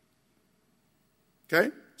 Okay?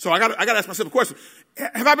 So I got to ask myself a question.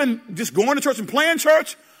 Have I been just going to church and playing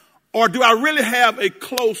church? Or do I really have a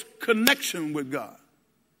close connection with God?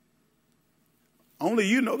 Only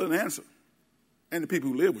you know the answer. And the people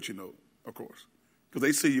who live with you know, of course. Because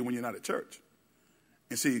they see you when you're not at church.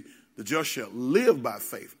 And see, the just shall live by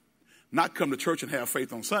faith. Not come to church and have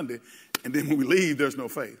faith on Sunday. And then when we leave, there's no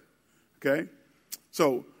faith. Okay?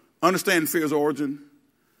 So, understand fear's origin.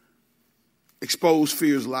 Expose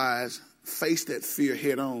fear's lies. Face that fear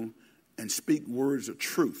head on. And speak words of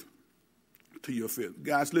truth to your fear.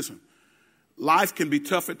 Guys, listen. Life can be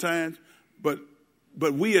tough at times. But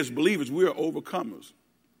we as believers, we are overcomers.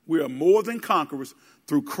 We are more than conquerors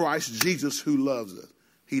through Christ Jesus who loves us.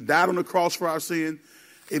 He died on the cross for our sin.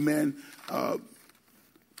 Amen.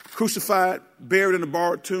 Crucified, buried in a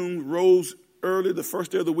borrowed tomb, rose early the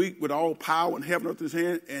first day of the week with all power in heaven and earth in his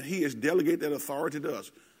hand, and he has delegated that authority to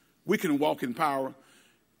us. We can walk in power,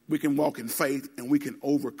 we can walk in faith, and we can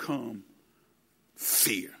overcome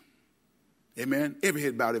fear. Amen. Every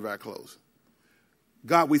head bowed, every eye closed.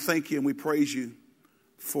 God, we thank you and we praise you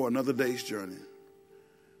for another day's journey.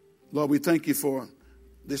 Lord, we thank you for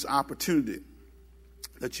this opportunity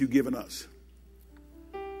that you've given us.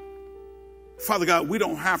 Father God, we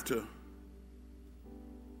don't have to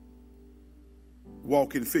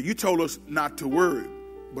walk in fear. You told us not to worry,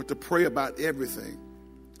 but to pray about everything.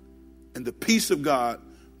 And the peace of God,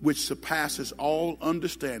 which surpasses all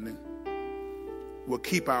understanding, will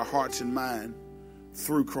keep our hearts and mind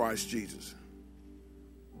through Christ Jesus.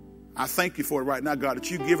 I thank you for it right now, God,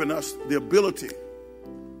 that you've given us the ability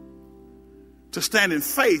to stand in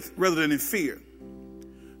faith rather than in fear.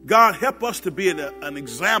 God, help us to be an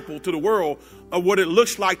example to the world of what it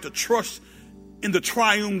looks like to trust in the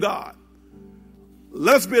triune God.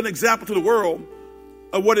 Let us be an example to the world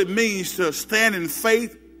of what it means to stand in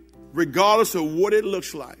faith regardless of what it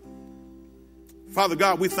looks like. Father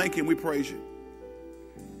God, we thank you and we praise you.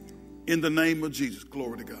 In the name of Jesus,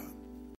 glory to God.